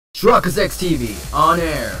Truckers X TV on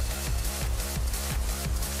air.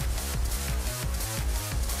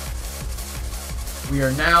 We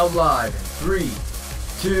are now live in 3,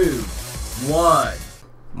 2, 1.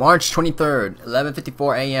 March 23rd,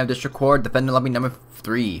 11:54 a.m. District Court, defendant lobby number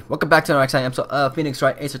 3. Welcome back to another exciting episode of Phoenix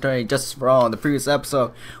Wright, Ace Attorney, Justice for All. In the previous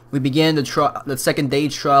episode, we began the second day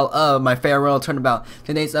trial of my farewell turnabout.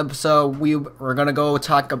 Today's episode, we're gonna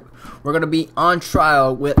be on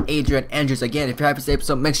trial with Adrian Andrews again. If you're happy with this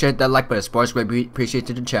episode, make sure to hit that like button. Sports would be appreciated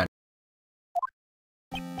to the channel.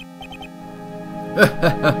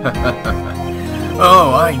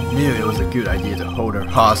 Oh, I knew it was a good idea to hold her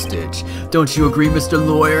hostage. Don't you agree, Mr.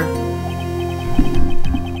 Lawyer?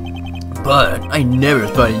 But I never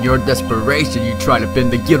thought in your desperation you'd try to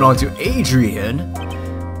pin the guilt onto Adrian.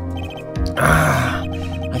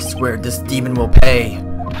 I swear this demon will pay.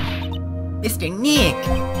 Mr. Nick!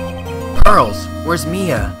 Pearls, where's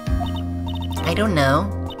Mia? I don't know.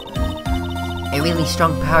 A really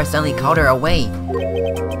strong power suddenly called her away.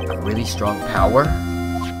 A really strong power?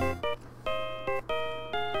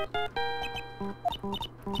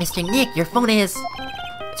 Mr. Nick, your phone is...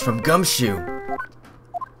 It's from Gumshoe.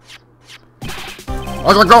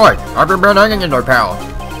 How's it going? Have you been hanging in there, pal?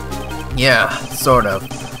 Yeah, sort of.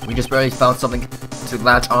 We just barely found something to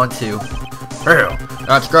latch onto. Phew,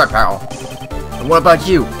 that's good, pal. And what about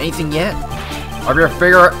you? Anything yet? Have you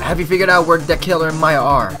figured out where the killer and Maya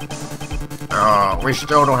are? We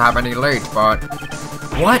still don't have any leads, but...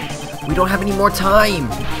 What? We don't have any more time!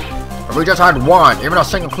 If we just had one, even a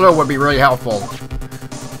single clue would be really helpful.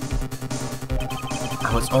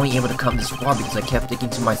 I was only able to come this far because I kept thinking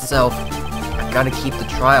to myself, I gotta keep the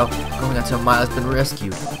trial going until Maya's been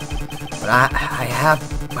rescued. But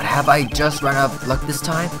have I just run out of luck this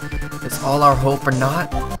time? Is all our hope for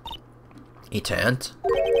naught? A tent?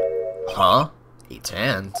 Huh? A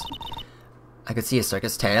tent? I could see a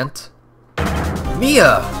circus tent.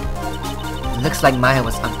 Mia! It looks like Maya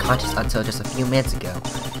was unconscious until just a few minutes ago.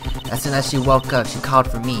 As soon as she woke up, she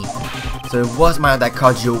called for me. So it was Maya that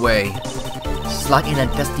called you away. She's locked in a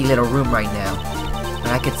dusty little room right now. And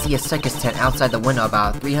I could see a circus tent outside the window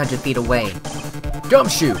about 300 feet away.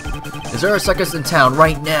 Gumshoe! Is there a circus in town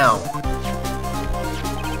right now?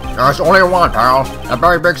 There's only one, pal. A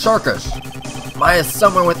very big circus. Maya's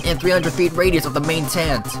somewhere within 300 feet radius of the main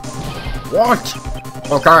tent. What?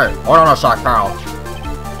 Okay, hold on a sec, pal.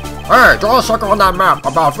 Hey, draw a circle on that map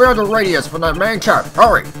about 300 radius from the main tent.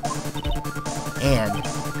 Hurry! And?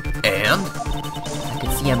 I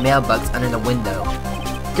could see a mailbox under the window.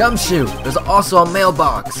 Gumshoe, there's also a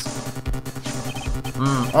mailbox.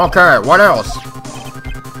 Okay, what else?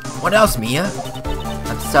 What else, Mia?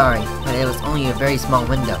 I'm sorry, but it was only a very small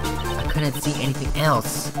window. I couldn't see anything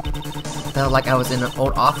else. Felt like I was in an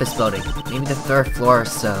old office building, maybe the 3rd floor or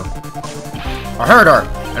so. I heard her!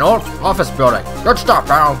 An old office building. Good stuff,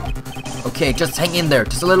 pal. Okay, just hang in there,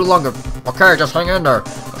 just a little longer. Okay, just hang in there.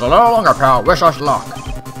 Just a little longer, pal. Wish us luck.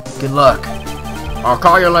 Good luck. I'll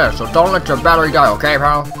call you later, so don't let your battery die, okay,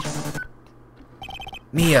 pal?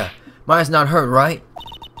 Mia, Maya's not hurt, right?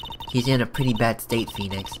 She's in a pretty bad state,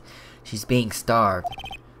 Phoenix. She's being starved.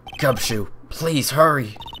 Gumshoe, please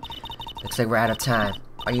hurry. Looks like we're out of time.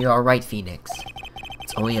 Are you alright, Phoenix?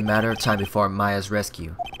 It's only a matter of time before Maya's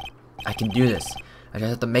rescue. I can do this. I just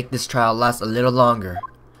have to make this trial last a little longer.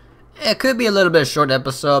 It could be a little bit short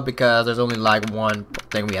episode because there's only like one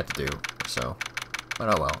thing we have to do. So, but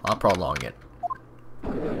oh well, I'll prolong it.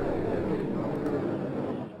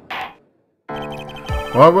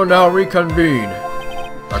 We will now reconvene.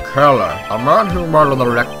 The killer, the man who murdered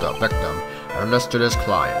the victim, and listed his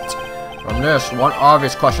client. From this, one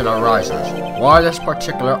obvious question arises. Why this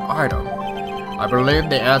particular item? I believe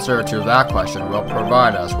the answer to that question will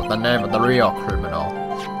provide us with the name of the real criminal.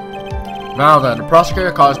 Now then, the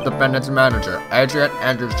prosecutor calls the defendant's manager, Adrian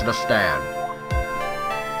Andrews, to the stand.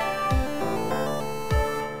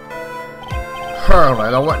 Currently,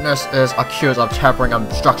 the witness is accused of tampering and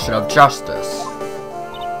obstruction of justice.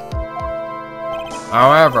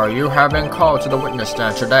 However, you have been called to the witness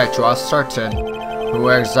stand today to ascertain who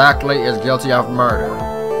exactly is guilty of murder.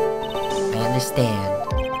 I understand.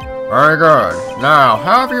 Very good. Now,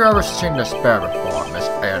 have you ever seen this bear before, Miss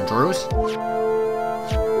Andrews?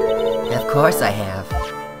 Of course I have.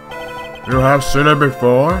 You have seen it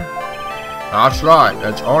before? That's right.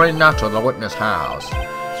 It's only natural the witness has.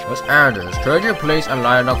 Miss Andrews, could you please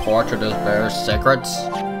enlighten the court to this bear's secrets?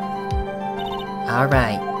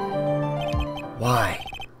 Alright. Why?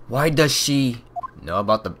 Why does she know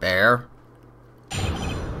about the bear?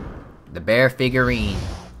 The bear figurine.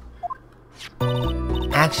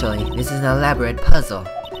 Actually, this is an elaborate puzzle.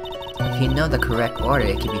 If you know the correct order,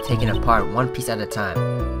 it can be taken apart one piece at a time.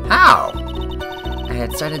 How? I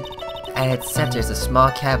had centers a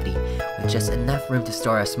small cavity with just enough room to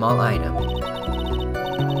store a small item.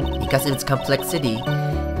 Because of its complexity,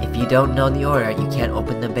 if you don't know the order, you can't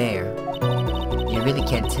open the bear. You really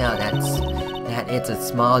can't tell that it's a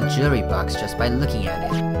small jewelry box just by looking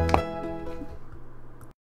at it.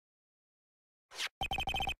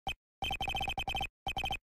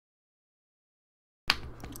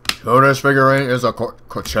 So this figurine is a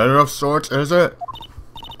coachella of sorts, is it?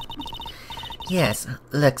 Yes,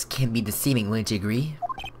 looks can be deceiving, wouldn't you agree?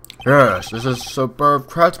 Yes, this is superb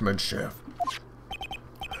craftsmanship.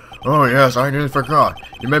 Oh yes, I nearly forgot.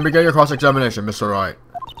 You may begin your cross-examination, Mr. Wright.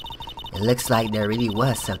 It looks like there really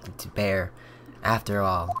was something to bear, after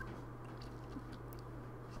all.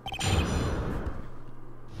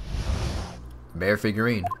 Bear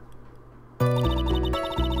figurine.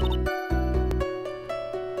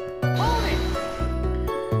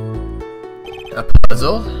 A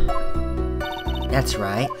puzzle? That's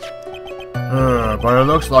right. But it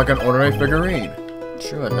looks like an ordinary figurine.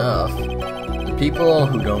 True enough. The people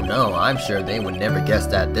who don't know, I'm sure they would never guess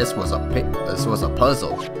that this was a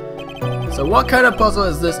puzzle. So what kind of puzzle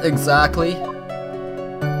is this exactly?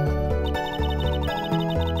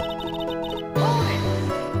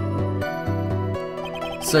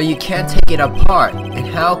 So you can't take it apart, and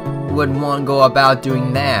how would one go about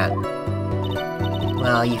doing that?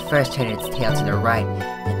 Well, you first turn its tail to the right,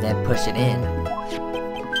 and then push it in.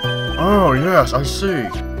 Oh yes, I see.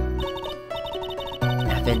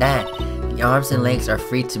 After that, the arms and legs are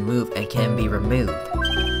free to move and can be removed.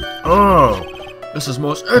 Oh, this is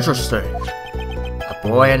most interesting. A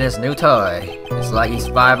boy and his new toy. It's like he's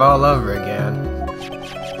 5 all over again.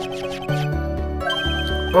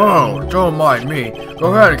 Oh, don't mind me.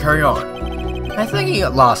 Go ahead and carry on. I think he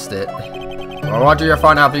lost it. Well, what do you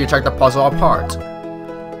find after you take the puzzle apart?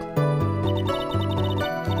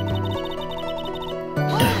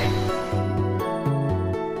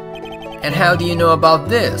 And how do you know about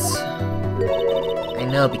this? I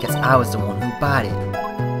know because I was the one who bought it.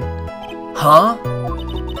 Huh?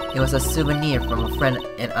 It was a souvenir from a friend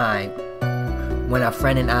and I, when a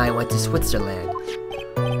friend and I went to Switzerland.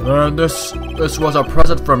 And this was a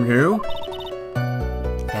present from you?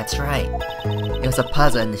 That's right. It was a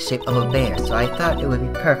puzzle in the shape of a bear, so I thought it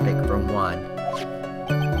would be perfect for one.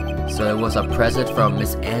 So it was a present from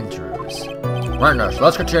Miss Andrews. Witness,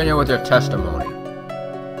 let's continue with your testimony.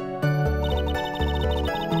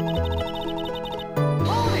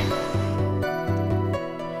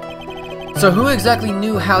 So who exactly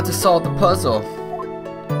knew how to solve the puzzle?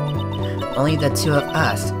 Only the two of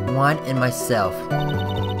us, Juan and myself.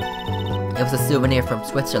 It was a souvenir from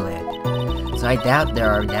Switzerland, so I doubt there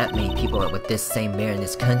are that many people with this same bear in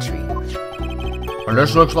this country. And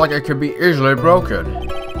this looks like it could be easily broken.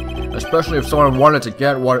 Especially if someone wanted to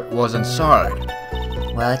get what was inside.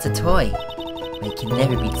 Well, it's a toy, but it can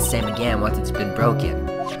never be the same again once it's been broken.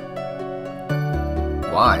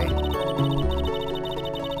 Why?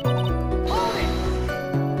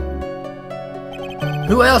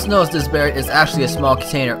 Who else knows this bear is actually a small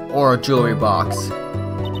container or a jewelry box?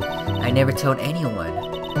 I never told anyone,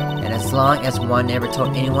 and as long as Juan never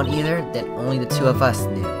told anyone either, then only the two of us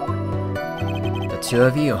knew. The two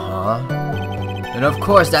of you, huh? And of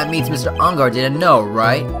course that means Mr. Ungar didn't know,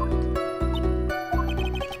 right?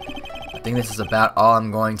 I think this is about all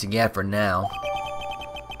I'm going to get for now.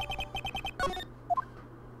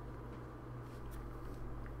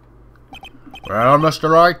 Well, Mr.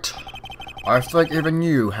 Wright, I think even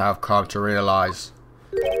you have come to realize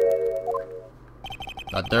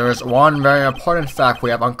that there is one very important fact we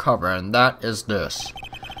have uncovered, and that is this.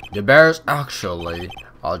 The bear is actually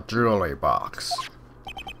a jewelry box.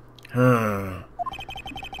 Now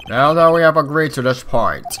that we have agreed to this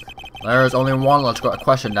point, there is only one logical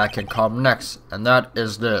question that can come next, and that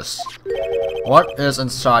is this. What is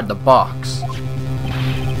inside the box?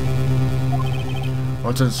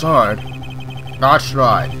 What's inside? That's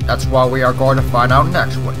right. That's what we are going to find out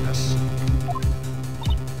next, witness.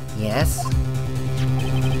 Yes?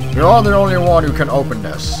 You're the only one who can open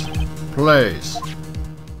this. Please.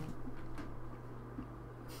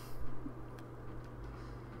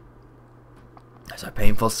 There's a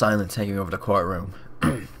painful silence hanging over the courtroom.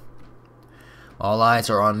 All eyes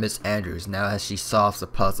are on Miss Andrews now as she solves the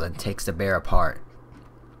puzzle and takes the bear apart.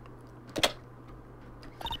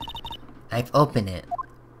 I've opened it.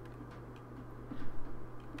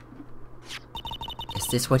 Is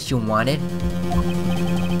this what you wanted?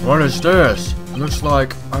 What is this? It looks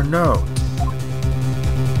like a note.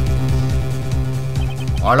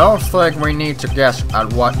 I don't think we need to guess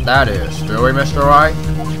at what that is, do we, Mr. Wright?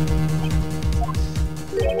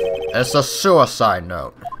 It's a suicide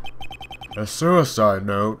note. A suicide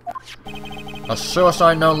note? A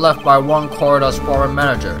suicide note left by one corridor's former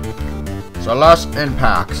manager, Celeste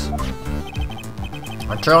Impacts.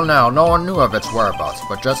 Until now, no one knew of its whereabouts,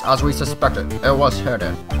 but just as we suspected, it was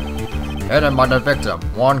hidden. Hidden by the victim,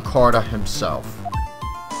 one corridor himself.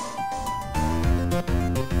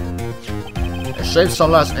 It shaped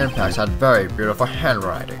Celeste Impacts had very beautiful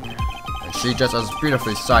handwriting, and she just as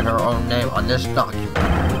beautifully signed her own name on this document.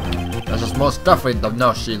 This is most definitely the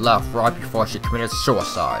note she left right before she committed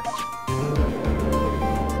suicide.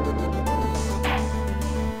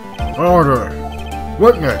 Order!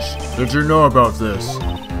 Witness! Did you know about this?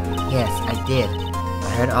 Yes, I did. I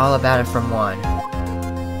heard all about it from one.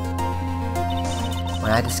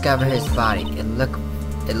 When I discovered his body, it looked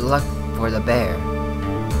for the bear.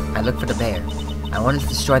 I looked for the bear. I wanted to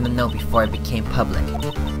destroy the note before it became public,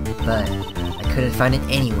 but I couldn't find it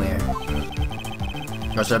anywhere.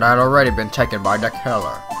 Because it had already been taken by the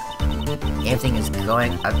killer. Everything is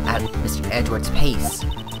going up at Mr. Edward's pace.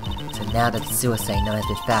 So now that the suicide note has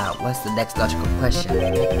been found, what's the next logical question?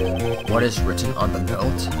 What is written on the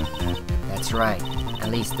note? That's right. At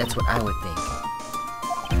least that's what I would think.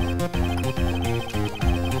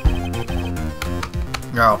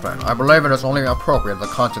 Now then, I believe it is only appropriate the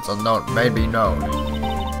contents of the note may be known.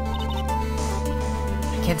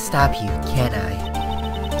 I can't stop you, can I?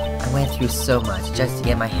 I went through so much just to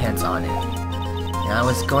get my hands on it. And I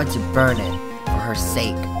was going to burn it for her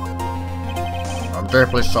sake. I'm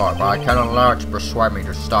deeply sorry, but I cannot allow you to persuade me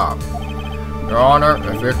to stop. Your Honor,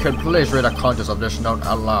 if you could please read the contents of this note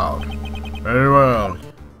aloud. Very well.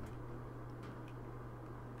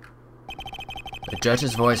 The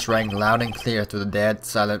judge's voice rang loud and clear through the dead,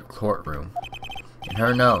 silent courtroom. In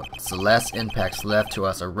her note, Celeste Impacts left to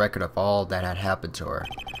us a record of all that had happened to her.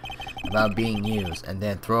 About being used and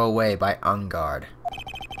then thrown away by Ungard.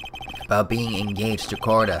 About being engaged to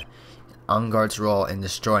Corda, and Ungard's role in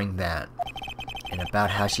destroying that. And about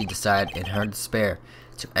how she decided in her despair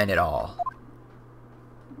to end it all.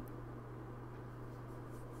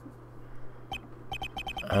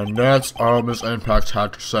 And that's all Miss Impacts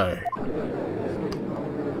had to say.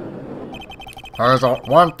 There is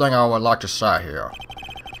one thing I would like to say here.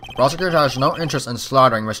 The prosecutor has no interest in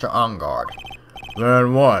slaughtering Mr. Ungard.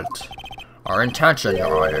 Then what? Our intention,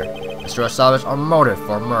 Your Honor, is to establish a motive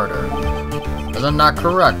for murder. Isn't that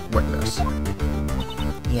correct, witness?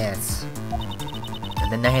 Yes.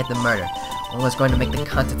 And the night of the murder, one was going to make the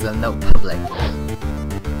contents of the note public.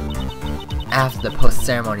 After the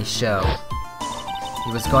post-ceremony show,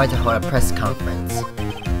 he was going to hold a press conference.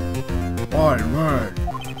 Right.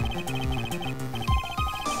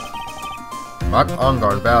 Mac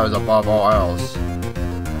Ungard values above all else.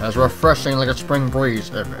 As refreshing like a spring breeze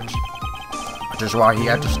image. Which is why he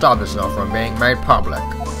had to stop himself from being made public.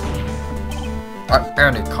 At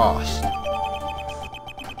any cost.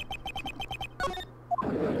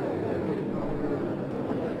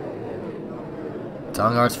 It's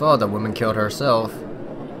Ungard's fault that woman killed herself.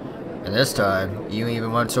 And this time, you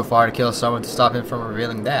even went so far to kill someone to stop him from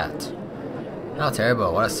revealing that. How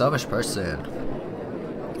terrible, what a selfish person.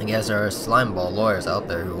 I guess there are slimeball lawyers out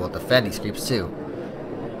there who will defend these creeps too.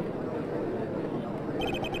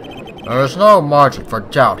 There is no margin for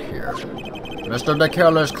doubt here. Mr. the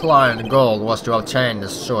Killer's client's goal was to obtain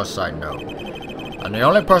this suicide note. And the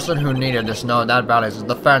only person who needed this note that badly is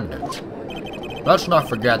the defendant. Let's not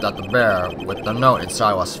forget that the bear with the note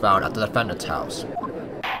inside was found at the defendant's house.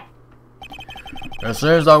 It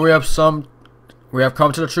seems that we have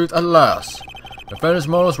come to the truth at last. The defendant's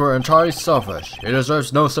motives were entirely selfish. He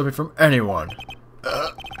deserves no sympathy from anyone.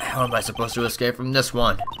 How am I supposed to escape from this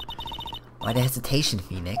one? Why the hesitation,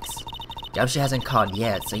 Phoenix? Yamcha hasn't called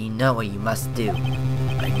yet, so you know what you must do.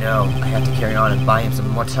 I know. I have to carry on and buy him some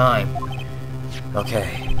more time.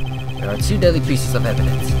 Okay. There are two deadly pieces of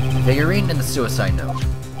evidence. The figurine and the suicide note.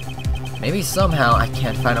 Maybe somehow I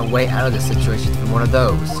can't find a way out of this situation from one of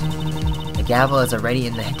those. The gavel is already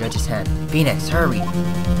in the judge's hand. Phoenix, hurry!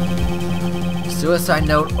 The suicide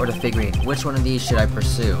note or the figurine? Which one of these should I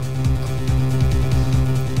pursue?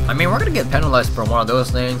 I mean, we're gonna get penalized for one of those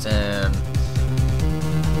things, and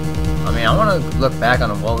I mean, I want to look back on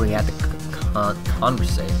what we had to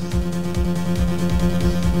conversate.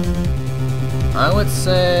 I would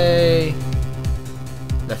say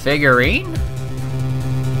the figurine.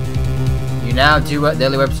 You now do what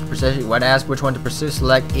daily webs precision. When asked which one to pursue,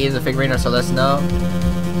 select either the figurine or Celeste. No.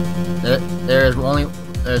 There's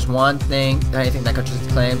one thing. Anything that contradicts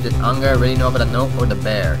the claim. Did Unger really know about the note or the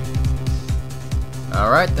bear? All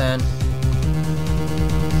right then.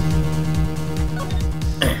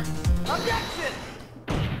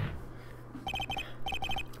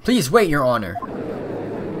 Please wait, Your Honor.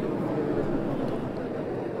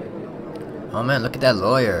 Oh man, look at that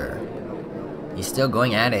lawyer. He's still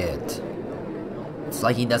going at it. It's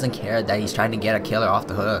like he doesn't care that he's trying to get a killer off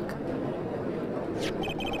the hook.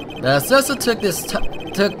 The assessor took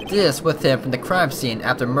this with him from the crime scene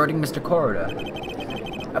after murdering Mr. Corda.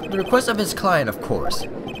 At the request of his client, of course.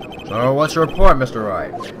 So, what's your report, Mr.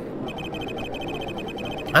 Wright?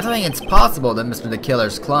 I think it's possible that Mr. the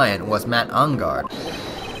Killer's client was Matt Ungard.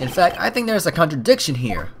 In fact, I think there's a contradiction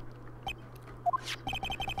here.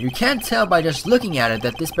 You can't tell by just looking at it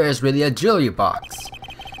that this bear is really a jewelry box.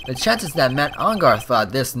 The chances that Matt Ungard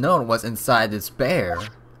thought this note was inside this bear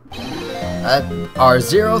are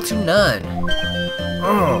 0 to none.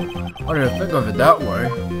 Oh, I didn't think of it that way.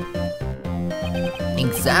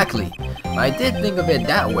 Exactly. I did think of it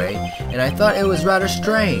that way, and I thought it was rather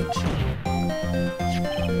strange.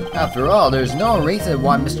 After all, there's no reason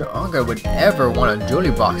why Mr. Ungard would ever want a jewelry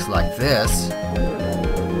box like this.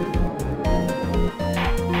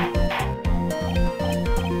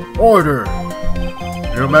 Order!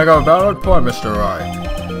 You make a valid point, Mr. Wright.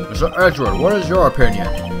 Mr. Edgeworth, what is your opinion?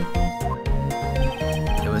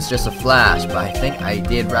 It was just a flash, but I think I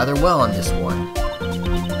did rather well on this one.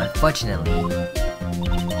 Unfortunately,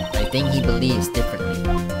 I think he believes differently.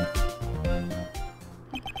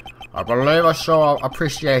 I believe a show of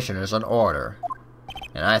appreciation is in order.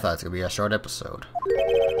 And I thought it was going to be a short episode.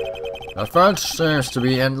 The defense seems to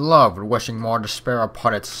be in love with wishing more despair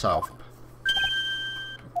upon itself.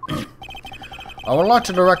 I would like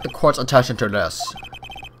to direct the court's attention to this.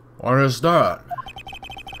 What is that?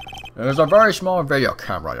 It is a very small video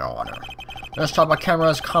camera, Your Honor. This type of camera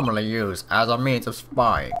is commonly used as a means of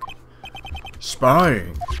spying.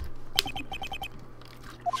 Spying?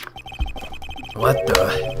 What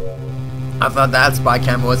the? I thought that spy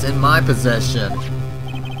camera was in my possession.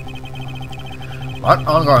 Matt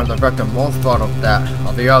Ungard and the victim both thought of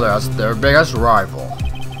the other as their biggest rival.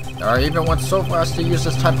 They even went so far as to use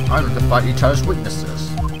this type of item to fight each other's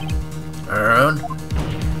weaknesses. And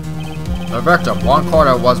the victim, Juan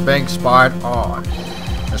Corda, was being spied on.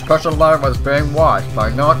 His personal life was being watched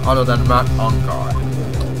by none other than Matt Ungard.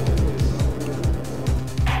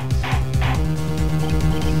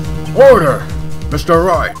 Order! Mr.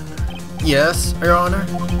 Wright! Yes, Your Honor?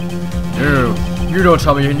 You don't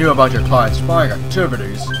tell me you knew about your client's spying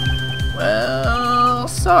activities. Well,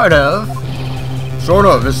 sort of. Sort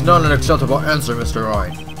of is not an acceptable answer, Mr.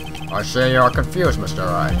 Wright. I say you are confused, Mr.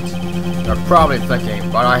 Wright. You're probably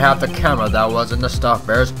thinking, but I have the camera that was in the stuffed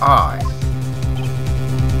bear's eye.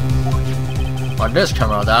 But this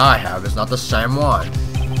camera that I have is not the same one.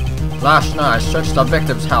 Last night I searched the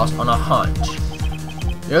victim's house on a hunch.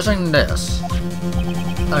 Using this.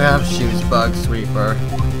 I have shoes, Bug Sweeper.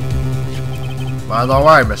 By the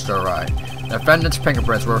way, Mr. Wright, the defendant's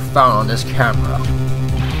fingerprints were found on this camera.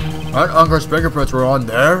 Matt Ungard's fingerprints were on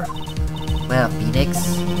there? Well,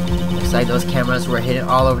 Phoenix, looks like those cameras were hidden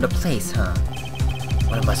all over the place, huh?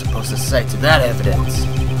 What am I supposed to say to that evidence?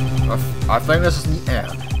 I think this is the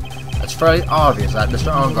end. It's fairly obvious that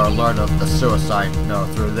Mr. Ungard learned of the suicide note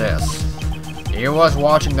through this. He was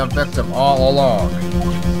watching the victim all along.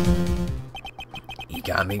 You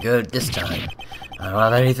got me good this time. I don't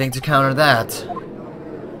have anything to counter that.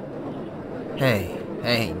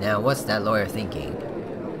 Hey, now what's that lawyer thinking?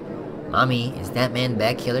 Mommy, is that man the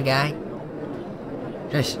bad killer guy?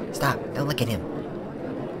 Shush, stop, don't look at him.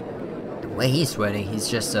 The way he's sweating, he's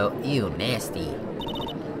just so, ew, nasty.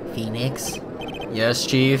 Phoenix? Yes,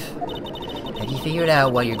 Chief? Have you figured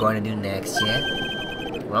out what you're going to do next yet?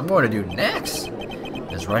 What I'm going to do next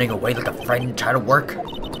is running away like a frightened child at work.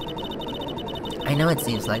 I know it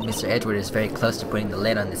seems like Mr. Edgeworth is very close to putting the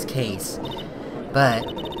lid on this case, but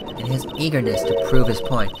in his eagerness to prove his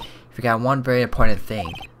point, he forgot one very important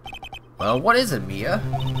thing. Well, what is it, Mia?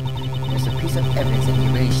 There's a piece of evidence that he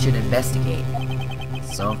really should investigate.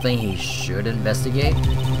 Something he should investigate?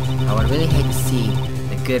 I would really hate to see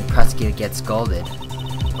the good prosecutor get scolded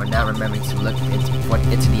for not remembering to look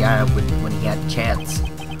into the item when he had a chance.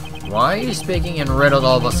 Why are you speaking in riddles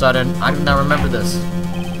all of a sudden? I do not remember this.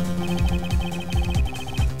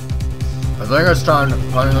 I think it's time to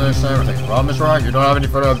finally understand everything. Well, Mr. Wright, you don't have any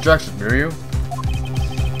further objections, do you?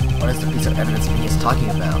 What is the piece of evidence he is talking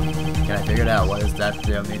about? Can I figure it out? What is that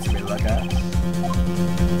deal needs to be looked at?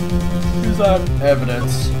 Is that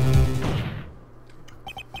evidence?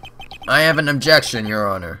 I have an objection, Your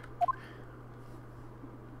Honor.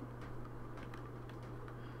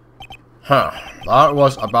 Huh. That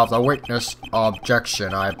was about the weakest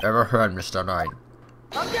objection I've ever heard, Mr. Knight.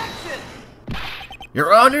 Objection!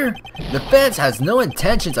 Your Honor, the defense has no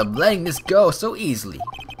intentions of letting this go so easily.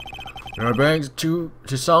 You're being to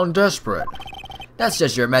sound desperate. That's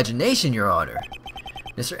just your imagination, Your Honor.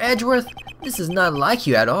 Mr. Edgeworth, This is not like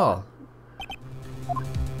you at all.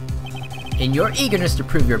 In your eagerness to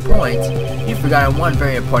prove your point, you've forgotten one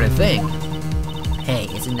very important thing. Hey,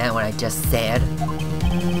 isn't that what I just said?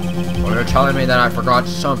 Well, you're telling me that I forgot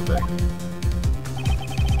something.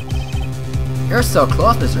 You're so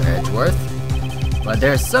close, Mr. Edgeworth. But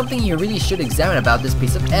there's something you really should examine about this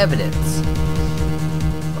piece of evidence.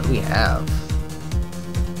 What do we have?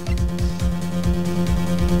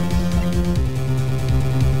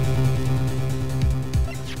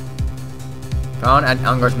 Found at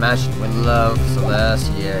Ungar's mansion with love,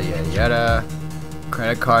 Celeste, yada.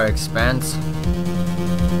 Credit card expense.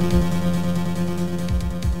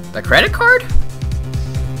 The credit card?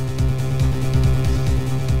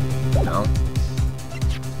 No.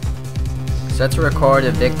 Set to record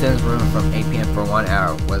the victim's room from 8 p.m. for 1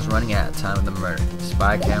 hour. Was running at the time of the murder.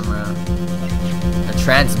 Spy camera. The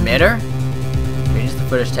transmitter? Reads the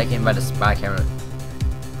footage taken by the spy camera.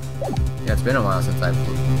 Yeah, it's been a while since I've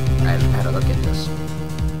had a look at this.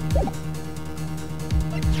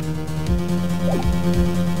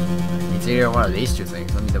 It's either one of these two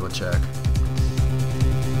things. Let me double check.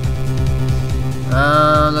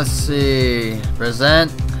 Let's see.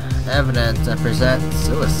 Present evidence and present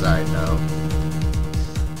suicide note.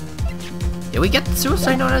 Did we get the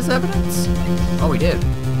suicide note as evidence? Oh, we did.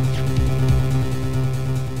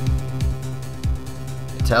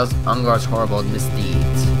 It tells Ungar's horrible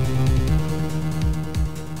misdeeds.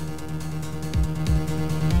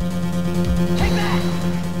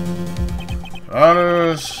 That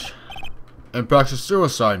is... impacts a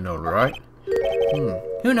suicide note, right?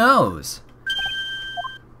 Who knows?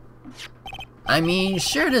 I mean,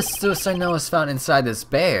 sure, this suicide note was found inside this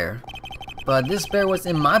bear, but this bear was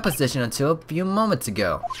in my possession until a few moments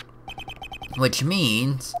ago. Which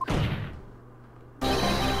means...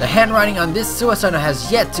 the handwriting on this suicide note has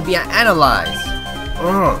yet to be analyzed.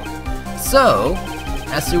 So,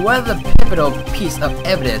 as to whether the pivotal piece of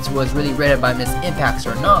evidence was really read by Miss Impacts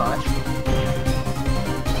or not,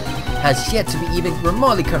 has yet to be even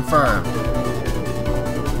remotely confirmed.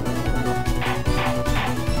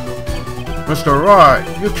 Mr. Wright,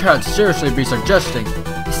 you can't seriously be suggesting...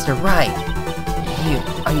 Mr. Wright,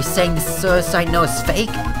 are you saying this suicide note is fake?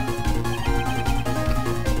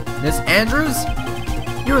 Miss Andrews?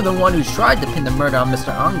 You were the one who tried to pin the murder on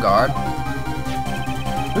Mr. Ungar.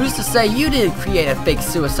 Who's to say you didn't create a fake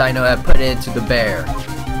suicide note and put it into the bear?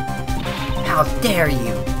 How dare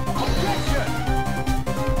you!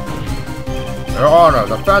 Your Honor,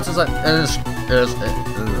 the fence is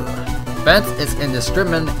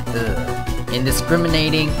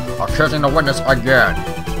indiscriminating. accusing the witness again.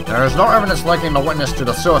 There is no evidence linking the witness to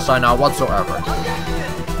the suicide note whatsoever.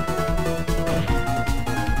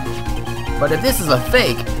 But if this is a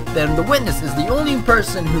fake, then the witness is the only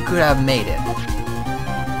person who could have made it.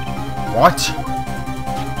 What?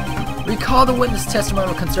 Recall the witness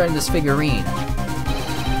testimony concerning this figurine.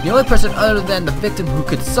 The only person other than the victim who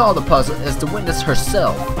could solve the puzzle is the witness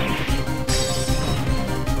herself.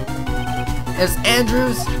 Miss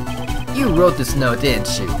Andrews, you wrote this note,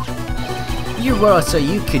 didn't you? You wrote it so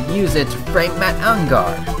you could use it to frame Matt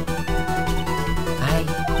Ungar.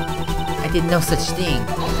 I did no such thing.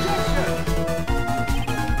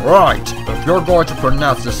 Right, if you're going to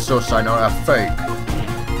pronounce this suicide note a fake,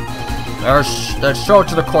 then show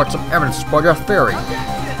to the court some evidence for your theory.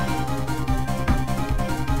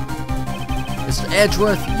 Mr.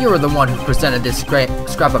 Edgeworth, you were the one who presented this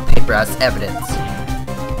scrap of paper as evidence.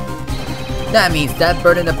 That means that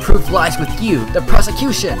burden of proof lies with you, the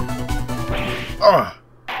prosecution.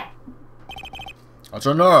 That's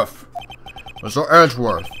enough. Mr.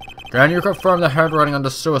 Edgeworth, can you confirm the handwriting on the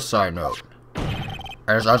suicide note?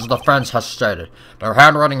 As the defense has stated, their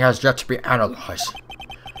handwriting has yet to be analyzed.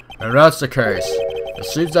 If that's the case, it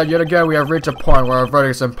seems that yet again we have reached a point where a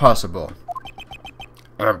verdict is impossible.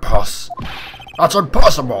 That's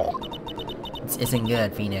impossible! This isn't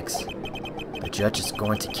good, Phoenix. The judge is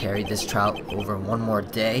going to carry this trial over one more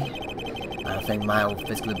day. I don't think Maya will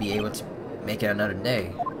physically be able to make it another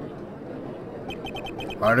day.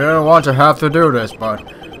 I didn't want to have to do this, but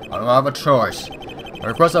I don't have a choice. I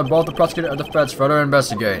request that both the prosecutor and defense further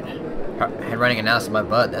investigate. Handwriting announced in my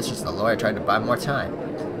butt. That's just the lawyer trying to buy more time.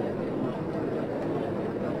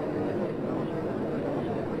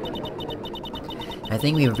 I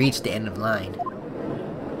think we've reached the end of the line.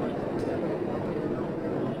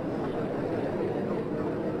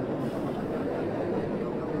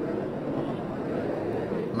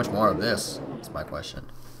 How much more of this? That's my question.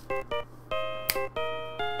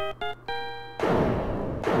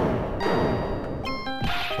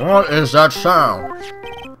 What is that sound?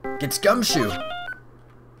 It's Gumshoe.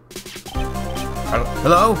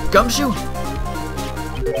 Hello? Gumshoe?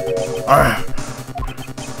 Ah,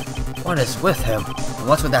 What is with him? And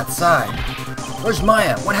what's with that sign? Where's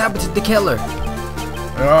Maya? What happened to the killer?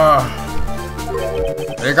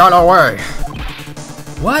 he got away.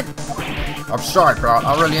 What? I'm sorry, pal.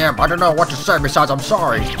 I really am. I don't know what to say besides I'm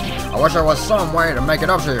sorry. I wish there was some way to make it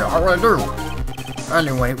up to you. I really do.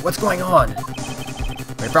 Anyway, what's going on?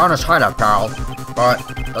 We found his hideout, pal, but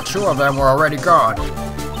the two of them were already gone.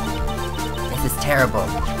 This is terrible.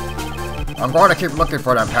 I'm going to keep looking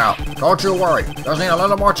for them, pal. Don't you worry. Just need a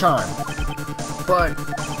little more time. But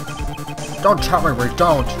Don't tell me we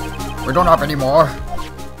don't. We don't have any more.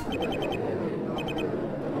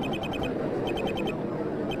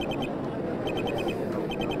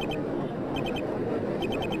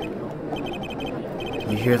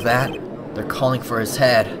 you hear that? They're calling for his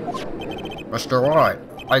head. Mr. Wright,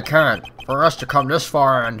 I can't. For us to come this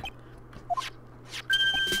far and...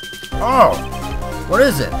 Oh! What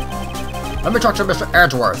is it? Let me talk to Mr.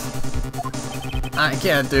 Edgeworth. I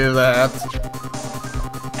can't do that.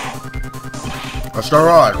 Mr.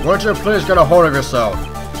 Wright, would you please get a hold of yourself?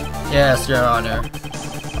 Yes, Your Honor.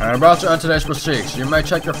 I'm about to end today's proceedings. You may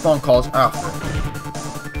take your phone calls after.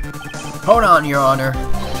 Hold on, Your Honor.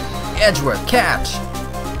 Edgeworth, catch!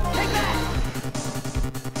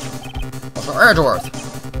 Mr. Edgeworth!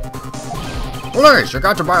 Please, you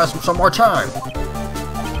got to buy us some more time.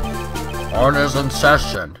 Orders in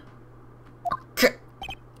session.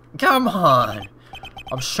 Come on.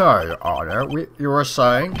 I'm sorry, Your Honor. You were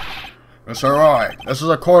saying? Mr. Wright, this is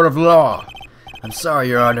a court of law. I'm sorry,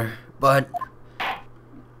 Your Honor, but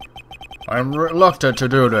I'm reluctant to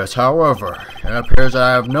do this, however, it appears that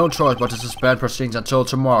I have no choice but to suspend proceedings until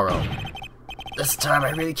tomorrow. this time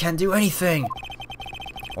I really can't do anything.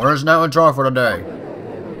 Orders now adjourned for the day.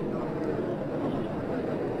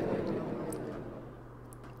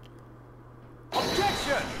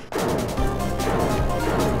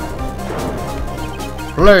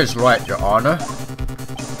 Please write, Your Honor.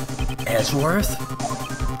 Edgeworth?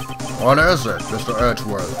 What is it, Mr.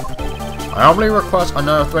 Edgeworth? I humbly request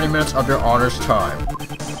another 30 minutes of Your Honor's time.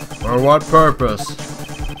 For what purpose?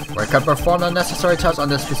 We can perform the necessary tests on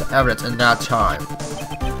this piece of evidence in that time.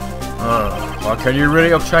 But can you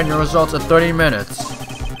really obtain your results in 30 minutes?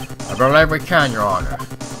 I believe we can, Your Honor.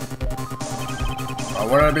 But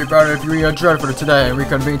wouldn't it be better if you adjourn for today and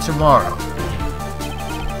reconvene tomorrow?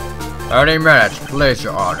 30 minutes, please,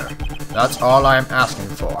 Your Honor. That's all I am asking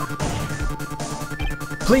for.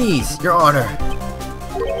 Please, Your Honor.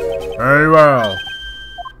 Very well.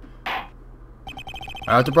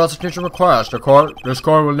 At the prosecution request, this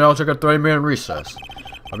court will now take a 30-minute recess.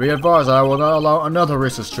 But be advised that I will not allow another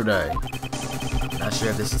recess today. Not sure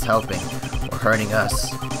if this is helping or hurting us.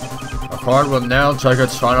 The court will now take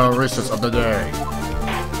its final recess of the day.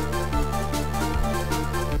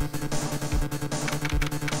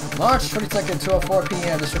 March 22nd, 2:04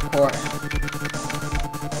 p.m. District Court.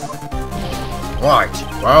 Right.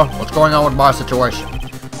 Well, what's going on with my situation?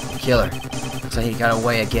 The killer. Looks like he got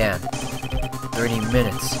away again. 30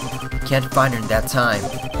 minutes. Can't find her in that time.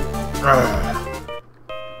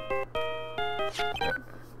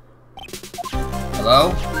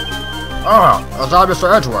 Hello? Ah, is that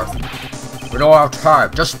Mr. Edgeworth? We don't have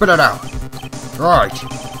time. Just spit it out. Right.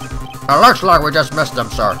 It looks like we just missed him,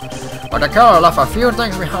 sir. But the killer left a few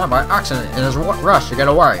things behind by accident in his rush to get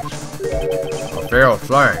away. A few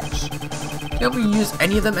things. Can we use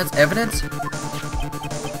any of them as evidence?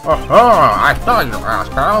 I thought you'd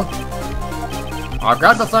ask, pal. I've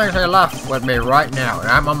got the things he left with me right now, and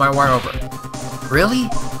I'm on my way over. Really?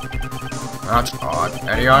 That's odd.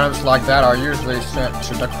 Any items like that are usually sent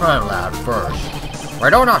to the crime lab first. We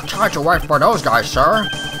don't have time to wait for those guys, sir.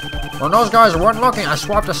 When those guys weren't looking, I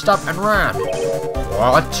swapped the stuff and ran.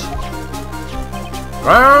 What?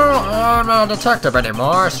 Well, I'm not a detective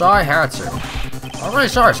anymore, so I had to. I'm really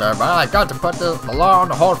sorry, sir, but I got to put the law on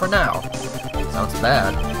the hold for now. Sounds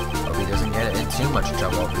bad. Hope he doesn't get in too much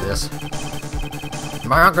trouble over this.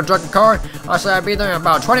 My uncle took the car. I said I'd be there in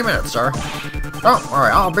about 20 minutes, sir. Don't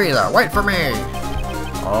worry, I'll be there. Wait for me.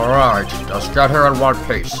 Alright, just get here in one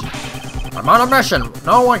piece. I'm on a mission.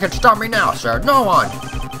 No one can stop me now, sir. No one.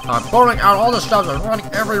 I'm pulling out all the stops and running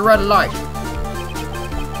every red light.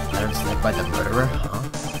 Let him snake by the murderer, huh?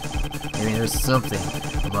 Maybe there's something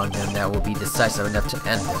among them that will be decisive enough to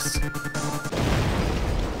end this.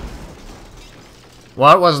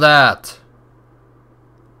 What was that?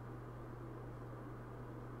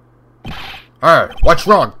 Hey, what's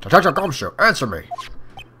wrong? Detective Gumshoe, answer me.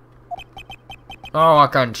 Oh, I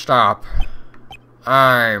can stop.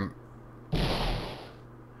 I'm...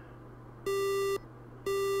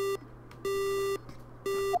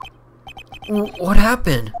 What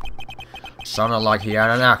happened? Sounded like he had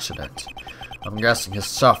an accident. I'm guessing his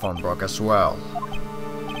cell phone broke as well.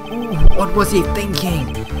 What was he thinking?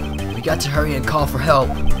 We got to hurry and call for help.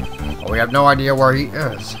 Well, we have no idea where he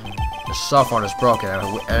is. His cell phone is broken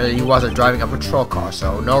and he wasn't driving a patrol car,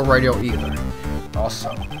 so no radio either.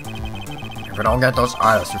 Also, if we don't get those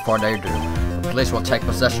items before they do, the police will take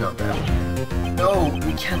possession of them. No,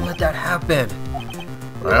 we can't let that happen.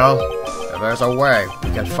 Well, if there's a way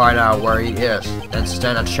we can find out where he is, then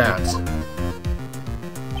stand a chance.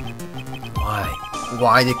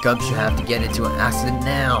 Why did Gumshoe have to get into an accident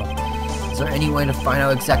now? Is there any way to find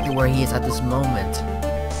out exactly where he is at this moment?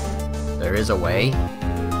 There is a way.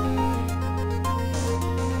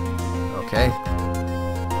 Okay.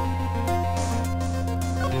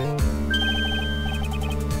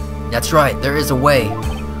 That's right, there is a way.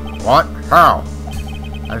 What? How?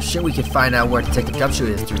 I'm sure we can find out where Detective Gumshoe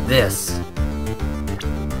is through this.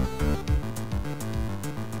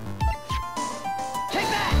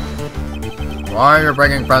 Why are you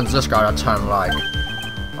bringing Franziska at a time like?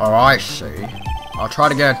 Oh, I see. I'll try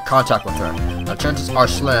to get in contact with her. The chances are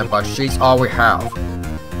slim, but she's all we have.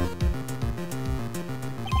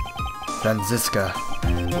 Franziska,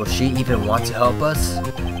 will she even want to help us?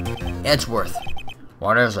 Edgeworth,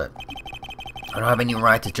 What is it? I don't have any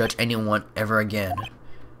right to judge anyone ever again.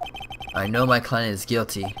 I know my client is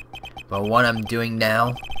guilty, but what I'm doing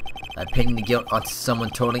now, I'm pinning the guilt onto someone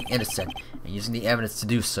totally innocent and using the evidence to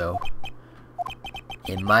do so.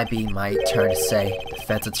 It might be my turn to say,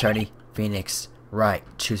 defense attorney Phoenix Wright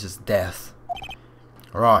chooses death.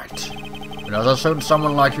 Right. It doesn't suit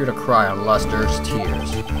someone like you to cry unless there's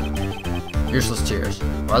tears. Useless tears.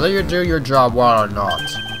 Whether you do your job well or not,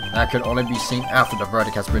 that can only be seen after the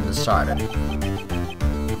verdict has been decided.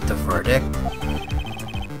 The verdict?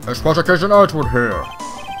 It's Prosecution Edgewood here.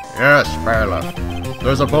 Yes, bailiff.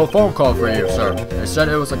 There's a phone call for you, sir. They said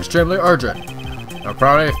it was extremely urgent. I'm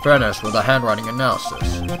probably finished with the handwriting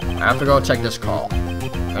analysis. I have to go take this call.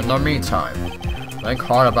 In the meantime, think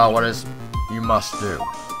hard about what it is you must do.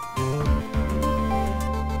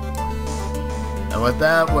 And with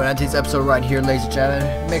that, we'll end today's episode right here, ladies and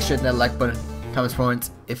gentlemen. Make sure to hit that like button, comments,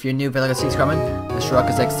 points. If you're new, feel like a subscribe. This is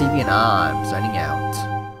RocketsXTV, and I'm signing out.